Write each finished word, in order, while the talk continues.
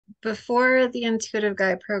before the intuitive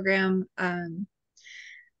guide program, I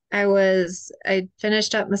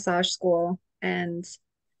finished up massage school and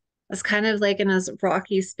was kind of like in this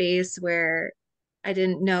rocky space where I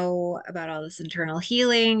didn't know about all this internal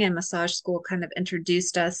healing, and massage school kind of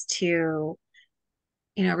introduced us to,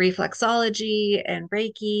 reflexology and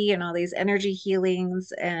Reiki and all these energy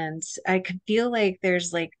healings. And I could feel like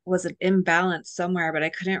was an imbalance somewhere, but I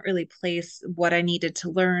couldn't really place what I needed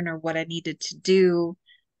to learn or what I needed to do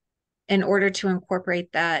in order to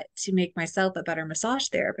incorporate that to make myself a better massage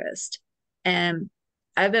therapist. And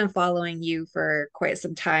I've been following you for quite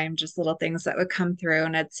some time, just little things that would come through,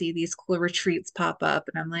 and I'd see these cool retreats pop up.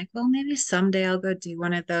 And I'm like, well, maybe someday I'll go do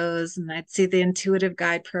one of those. And I'd see the intuitive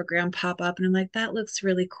guide program pop up, and I'm like, that looks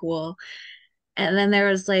really cool. And then there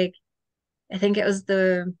was like, I think it was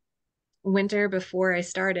the winter before I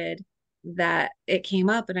started that it came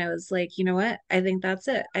up, and I was like, you know what? I think that's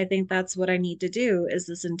it. I think that's what I need to do is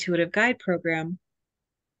this intuitive guide program.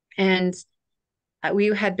 And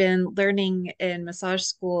we had been learning in massage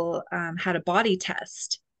school how to body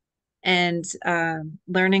test and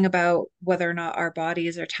learning about whether or not our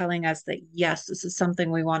bodies are telling us that, yes, this is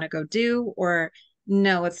something we want to go do, or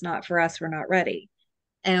no, it's not for us. We're not ready.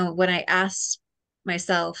 And when I asked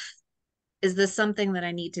myself, is this something that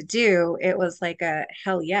I need to do? It was like a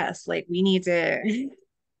hell yes. Like we need to, you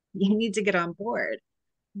need to get on board.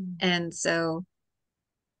 Mm. And so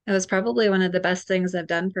it was probably one of the best things I've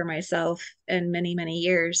done for myself in many, many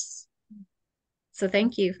years. So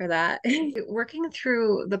thank you for that. Working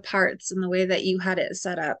through the parts and the way that you had it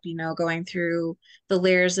set up, going through the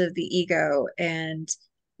layers of the ego and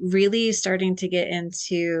really starting to get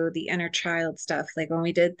into the inner child stuff. Like when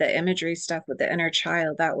we did the imagery stuff with the inner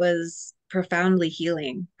child, that was profoundly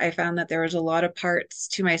healing. I found that there was a lot of parts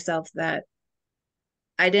to myself that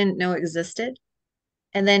I didn't know existed.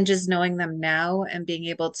 And then just knowing them now and being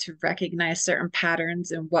able to recognize certain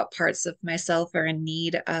patterns and what parts of myself are in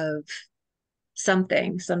need of some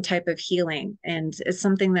type of healing. And it's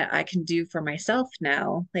something that I can do for myself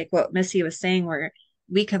now. Like what Missy was saying, where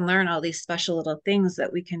we can learn all these special little things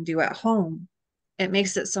that we can do at home. It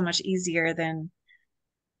makes it so much easier than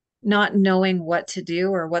not knowing what to do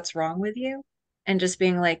or what's wrong with you and just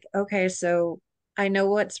being like, okay, so I know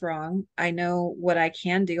what's wrong. I know what I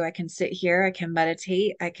can do. I can sit here, I can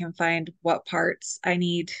meditate, I can find what parts I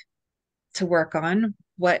need to work on.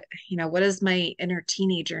 What does my inner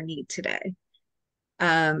teenager need today?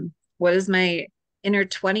 What is my inner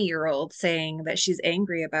 20-year-old saying that she's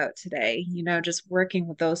angry about today? Just working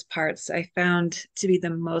with those parts I found to be the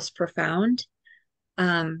most profound.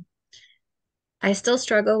 Um, I still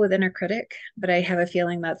struggle with inner critic, but I have a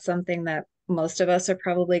feeling that's something that most of us are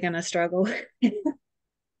probably going to struggle with.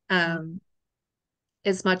 um,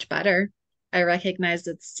 is much better. I recognize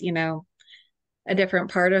it's, a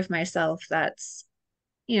different part of myself that's,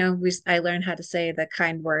 I learned how to say the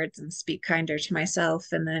kind words and speak kinder to myself.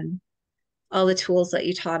 And then all the tools that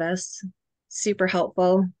you taught us, super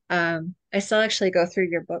helpful. I still actually go through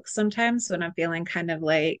your books sometimes when I'm feeling kind of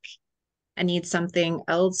like I need something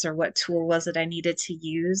else, or what tool was it I needed to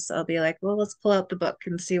use. I'll be like, well, let's pull out the book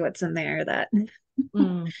and see what's in there that will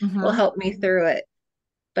Mm-hmm. help me through it.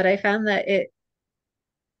 But I found that it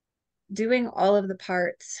doing all of the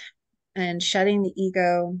parts and shedding the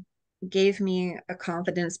ego gave me a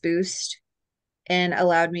confidence boost and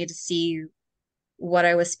allowed me to see what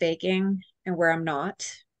I was faking and where I'm not,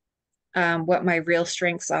 what my real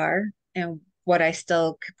strengths are, and what I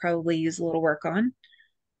still could probably use a little work on.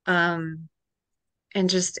 Um, and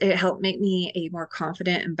just it helped make me a more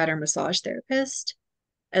confident and better massage therapist,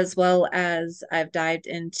 as well as I've dived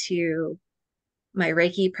into my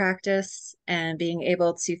Reiki practice and being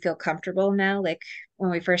able to feel comfortable now. Like when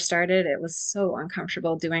we first started, it was so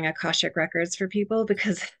uncomfortable doing Akashic records for people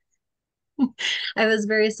because I was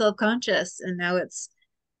very self-conscious. And now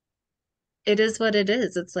it is what it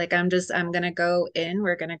is. It's like I'm gonna go in,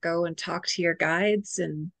 we're gonna go and talk to your guides,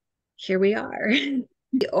 and here we are.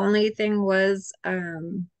 The only thing was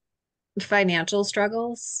financial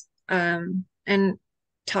struggles. And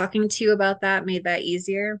talking to you about that made that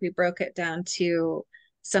easier. We broke it down to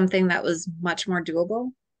something that was much more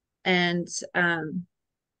doable. And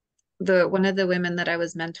the one of the women that I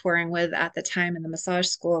was mentoring with at the time in the massage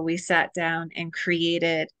school, we sat down and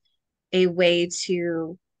created a way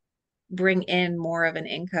to bring in more of an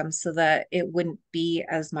income so that it wouldn't be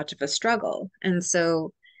as much of a struggle. And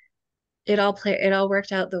so it all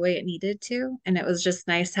worked out the way it needed to. And it was just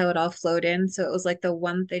nice how it all flowed in. So it was like the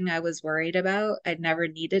one thing I was worried about, I'd never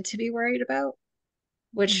needed to be worried about,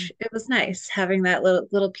 which it was nice having that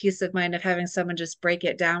little peace of mind of having someone just break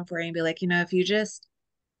it down for you and be like, if you just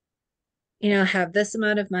have this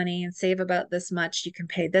amount of money and save about this much. You can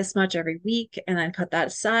pay this much every week and then put that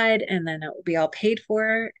aside and then it will be all paid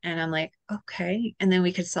for. And I'm like, okay. And then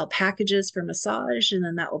we could sell packages for massage and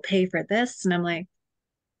then that will pay for this. And I'm like,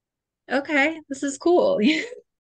 okay, this is cool.